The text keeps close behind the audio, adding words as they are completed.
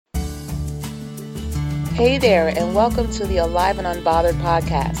Hey there, and welcome to the Alive and Unbothered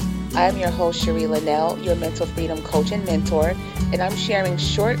podcast. I'm your host, Cherie Linnell, your mental freedom coach and mentor, and I'm sharing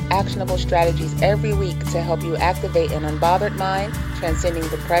short, actionable strategies every week to help you activate an unbothered mind, transcending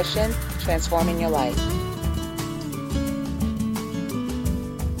depression, transforming your life.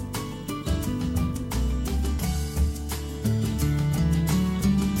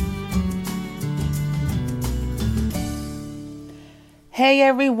 Hey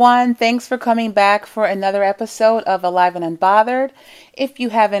everyone, thanks for coming back for another episode of Alive and Unbothered. If you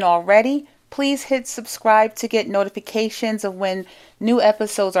haven't already, please hit subscribe to get notifications of when new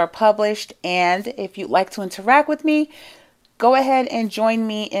episodes are published. And if you'd like to interact with me, go ahead and join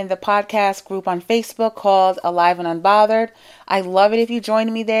me in the podcast group on Facebook called Alive and Unbothered. I love it if you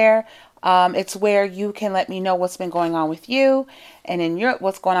join me there. It's where you can let me know what's been going on with you and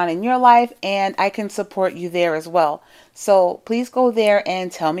what's going on in your life, and I can support you there as well. So please go there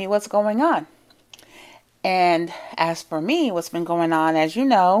and tell me what's going on. And as for me, what's been going on, as you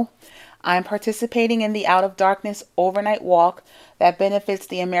know, I'm participating in the Out of Darkness overnight walk that benefits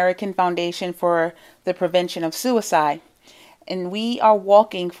the American Foundation for the Prevention of Suicide. And we are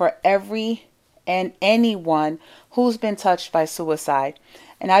walking for every and anyone who's been touched by suicide.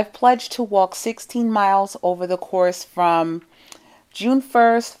 And I've pledged to walk 16 miles over the course from June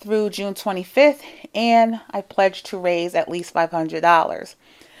 1st through June 25th, and I pledged to raise at least $500.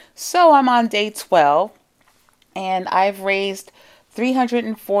 So I'm on day 12, and I've raised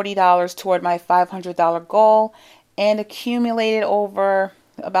 $340 toward my $500 goal and accumulated over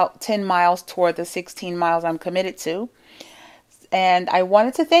about 10 miles toward the 16 miles I'm committed to. And I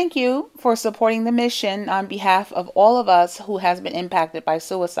wanted to thank you for supporting the mission on behalf of all of us who has been impacted by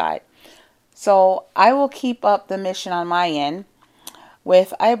suicide. So I will keep up the mission on my end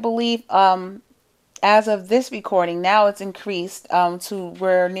with, I believe, as of this recording, now it's increased to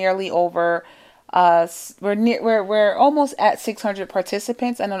we're nearly over, we're almost at 600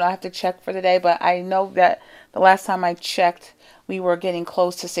 participants. I don't know, I have to check for today, but I know that the last time I checked, we were getting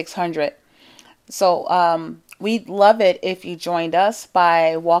close to 600. So we'd love it if you joined us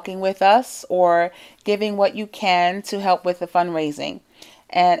by walking with us or giving what you can to help with the fundraising.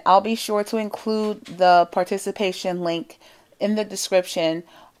 And I'll be sure to include the participation link in the description,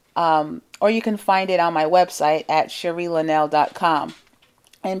 or you can find it on my website at cherielinnell.com.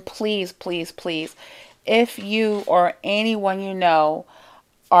 And please, please, please, if you or anyone you know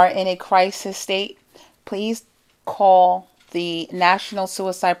are in a crisis state, please call the National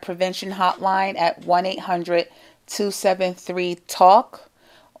Suicide Prevention Hotline at 1-800-273-TALK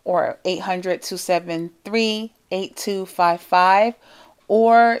or 800-273-8255,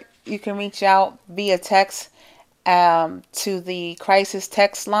 or you can reach out via text to the crisis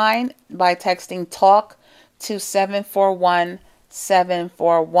text line by texting TALK to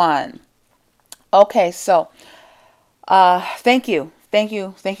 741-741. Okay, so thank you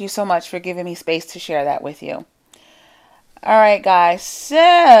so much for giving me space to share that with you. All right, guys,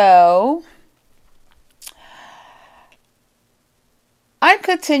 so I'm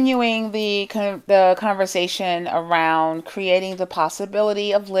continuing the conversation around creating the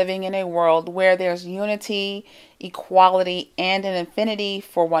possibility of living in a world where there's unity, equality, and an infinity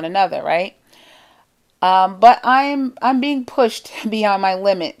for one another, right? But I'm being pushed beyond my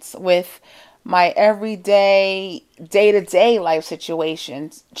limits with my everyday, day-to-day life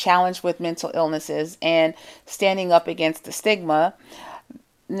situations, challenged with mental illnesses and standing up against the stigma.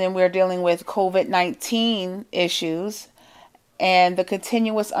 And then we're dealing with COVID-19 issues and the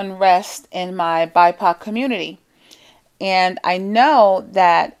continuous unrest in my BIPOC community. And I know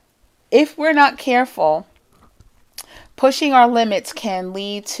that if we're not careful, pushing our limits can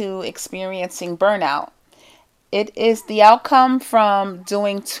lead to experiencing burnout. It is the outcome from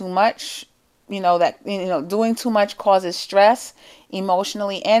doing too much. Doing too much causes stress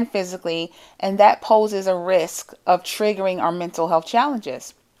emotionally and physically, and that poses a risk of triggering our mental health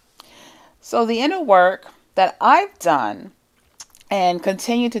challenges. So the inner work that I've done and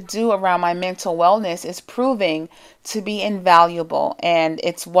continue to do around my mental wellness is proving to be invaluable, and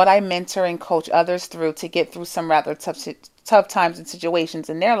it's what I mentor and coach others through to get through some rather tough times and situations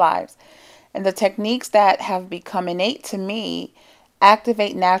in their lives. And the techniques that have become innate to me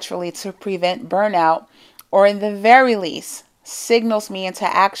activate naturally to prevent burnout, or in the very least, signals me into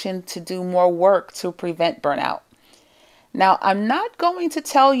action to do more work to prevent burnout. Now, I'm not going to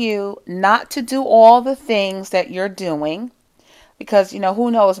tell you not to do all the things that you're doing, because,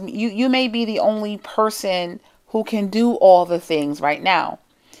 who knows, you may be the only person who can do all the things right now.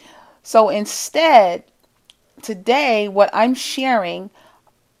 So instead, today, what I'm sharing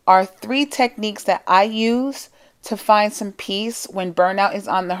are 3 techniques that I use to find some peace when burnout is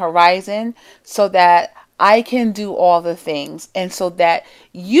on the horizon, so that I can do all the things, and so that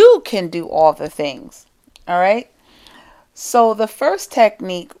you can do all the things. All right. So the first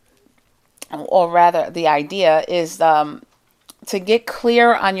technique, or rather the idea, is to get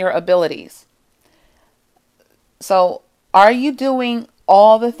clear on your abilities. So are you doing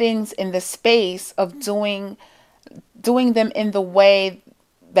all the things in the space of doing them in the way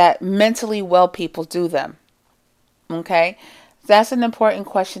that mentally well people do them? Okay? That's an important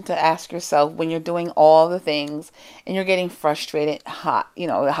question to ask yourself when you're doing all the things and you're getting frustrated, hot,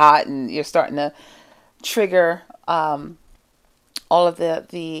 and you're starting to trigger all of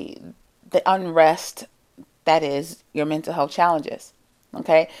the unrest that is your mental health challenges.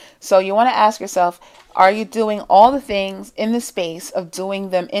 Okay, so you want to ask yourself, are you doing all the things in the space of doing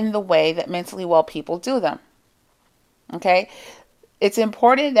them in the way that mentally well people do them? Okay, it's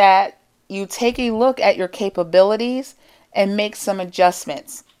important that you take a look at your capabilities and make some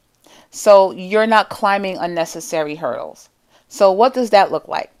adjustments so you're not climbing unnecessary hurdles. So what does that look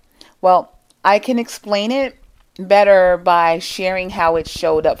like? Well, I can explain it better by sharing how it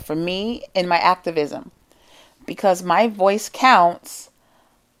showed up for me in my activism. Because my voice counts,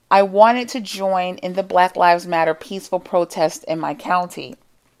 I wanted to join in the Black Lives Matter peaceful protest in my county.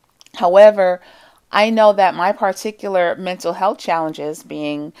 However, I know that my particular mental health challenges,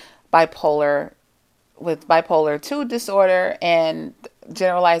 being bipolar, with bipolar 2 disorder and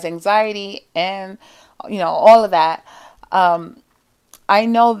generalized anxiety and all of that, I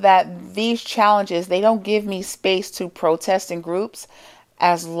know that these challenges, they don't give me space to protest in groups.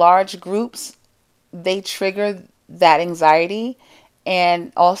 As large groups, they trigger that anxiety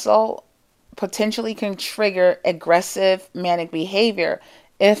and also potentially can trigger aggressive manic behavior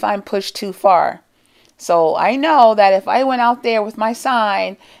if I'm pushed too far. So I know that if I went out there with my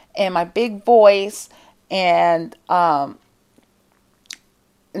sign and my big voice and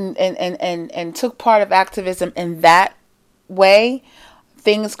took part of activism in that way,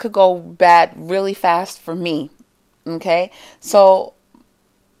 things could go bad really fast for me. Okay? So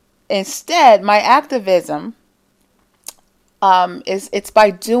instead, my activism it's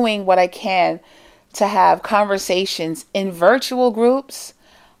by doing what I can to have conversations in virtual groups,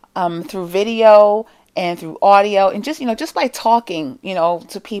 through video and through audio, and just by talking,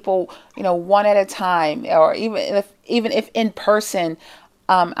 to people, one at a time, or even if in person,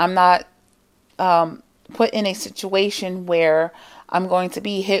 I'm not put in a situation where I'm going to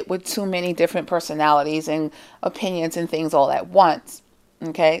be hit with too many different personalities and opinions and things all at once.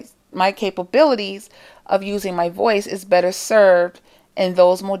 Okay, my capabilities of using my voice is better served in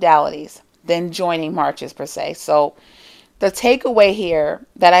those modalities than joining marches per se. So the takeaway here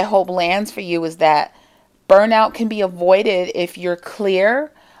that I hope lands for you is that burnout can be avoided if you're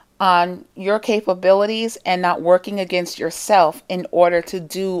clear on your capabilities and not working against yourself in order to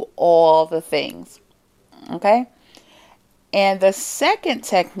do all the things. Okay? And the second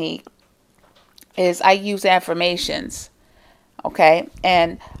technique is I use affirmations. Okay?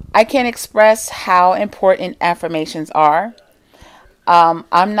 And I can't express how important affirmations are.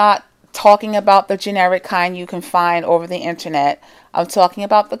 I'm not talking about the generic kind you can find over the internet. I'm talking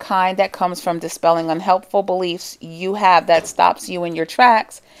about the kind that comes from dispelling unhelpful beliefs you have that stops you in your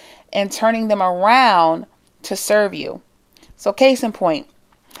tracks and turning them around to serve you. So case in point,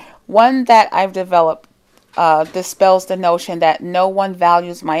 one that I've developed dispels the notion that no one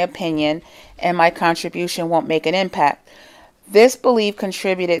values my opinion and my contribution won't make an impact. This belief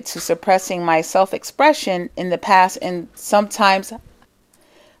contributed to suppressing my self-expression in the past and sometimes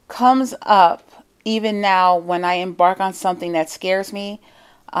comes up even now when I embark on something that scares me,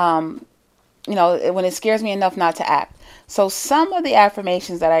 when it scares me enough not to act. So some of the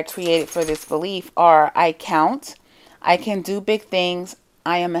affirmations that I created for this belief are: I count, I can do big things,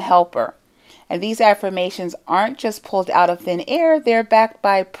 I am a helper. And these affirmations aren't just pulled out of thin air, they're backed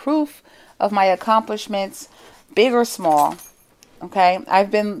by proof of my accomplishments, big or small. Okay,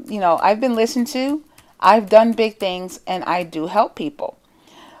 I've been listened to, I've done big things, and I do help people.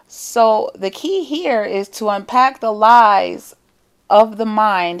 So the key here is to unpack the lies of the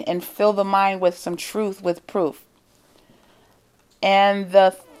mind and fill the mind with some truth with proof. And the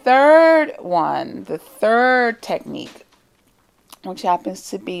third technique, which happens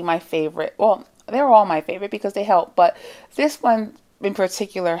to be my favorite, well, they're all my favorite because they help, but this one in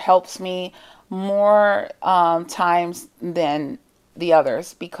particular helps me more times than the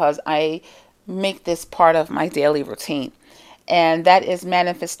others because I make this part of my daily routine. And that is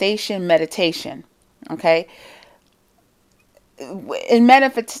manifestation meditation. Okay. In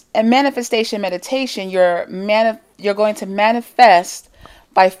manifestation meditation, you're going to manifest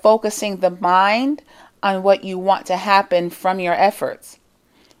by focusing the mind on what you want to happen from your efforts.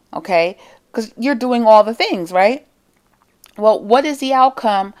 Okay? Because you're doing all the things, right? Well, what is the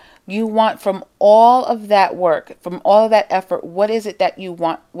outcome you want from all of that work, from all of that effort? What is it that you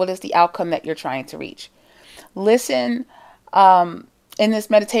want? What is the outcome that you're trying to reach? Listen. In this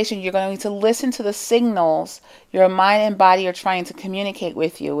meditation, you're going to listen to the signals your mind and body are trying to communicate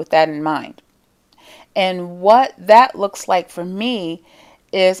with you with that in mind. And what that looks like for me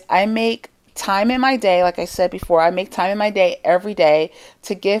is I make time in my day, like I said before, I make time in my day every day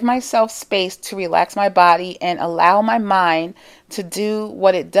to give myself space to relax my body and allow my mind to do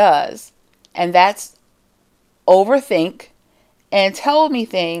what it does. And that's overthink and tell me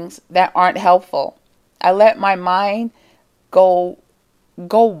things that aren't helpful. I let my mind go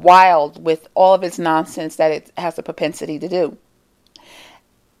wild with all of its nonsense that it has a propensity to do.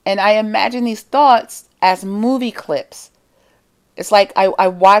 And I imagine these thoughts as movie clips. It's like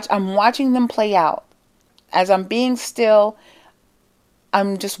I'm watching them play out. As I'm being still,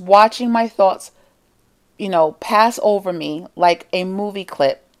 I'm just watching my thoughts, pass over me like a movie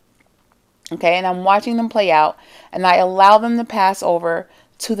clip. Okay, and I'm watching them play out, and I allow them to pass over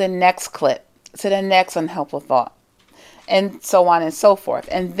to the next clip, to the next unhelpful thought, and so on and so forth.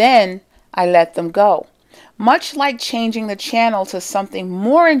 And then I let them go. Much like changing the channel to something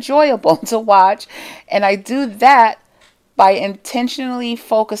more enjoyable to watch. And I do that by intentionally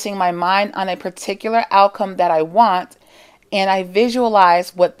focusing my mind on a particular outcome that I want. And I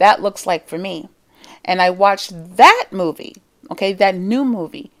visualize what that looks like for me. And I watch that movie, okay, that new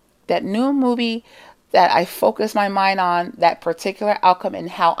movie that I focus my mind on, that particular outcome and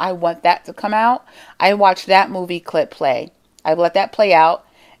how I want that to come out. I watch that movie clip play. I let that play out,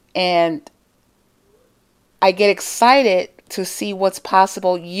 and I get excited to see what's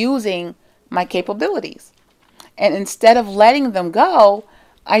possible using my capabilities. And instead of letting them go,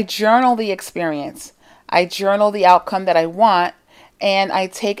 I journal the experience. I journal the outcome that I want, and I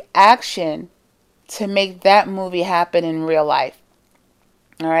take action to make that movie happen in real life.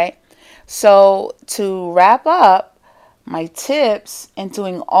 All right. So to wrap up, my tips in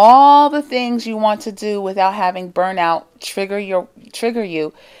doing all the things you want to do without having burnout trigger you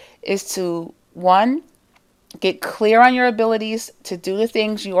is to, 1, get clear on your abilities to do the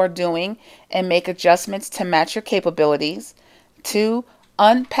things you are doing and make adjustments to match your capabilities. 2,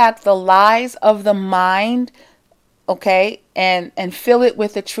 unpack the lies of the mind, okay, and fill it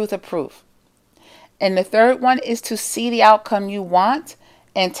with the truth of proof. And the third one is to see the outcome you want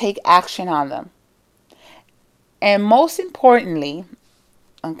and take action on them. And most importantly,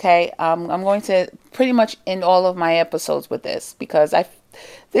 okay, I'm going to pretty much end all of my episodes with this because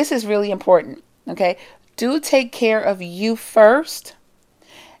this is really important, okay? Do take care of you first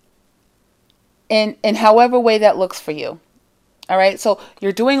in however way that looks for you. All right, so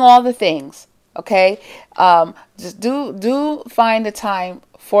you're doing all the things, okay? Just do find the time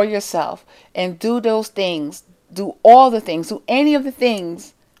for yourself and do those things. Do all the things. Do any of the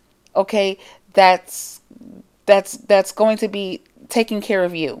things, okay? That's going to be taking care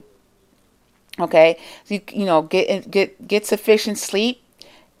of you. Okay, get sufficient sleep,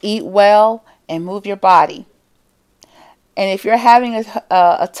 eat well, and move your body. And if you're having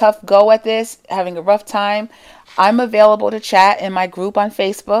a tough go at this, having a rough time, I'm available to chat in my group on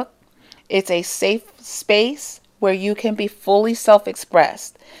Facebook. It's a safe space where you can be fully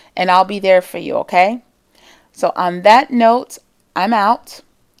self-expressed, and I'll be there for you, okay? So on that note, I'm out.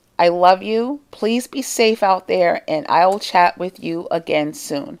 I love you. Please be safe out there, and I will chat with you again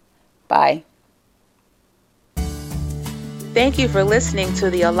soon. Bye. Thank you for listening to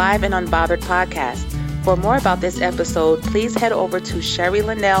the Alive and Unbothered podcast. For more about this episode, please head over to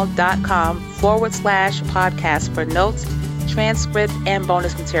sherrylinnell.com/podcast for notes, transcript, and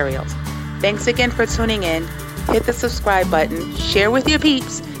bonus materials. Thanks again for tuning in. Hit the subscribe button, share with your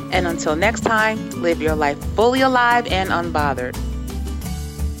peeps, and until next time, live your life fully alive and unbothered.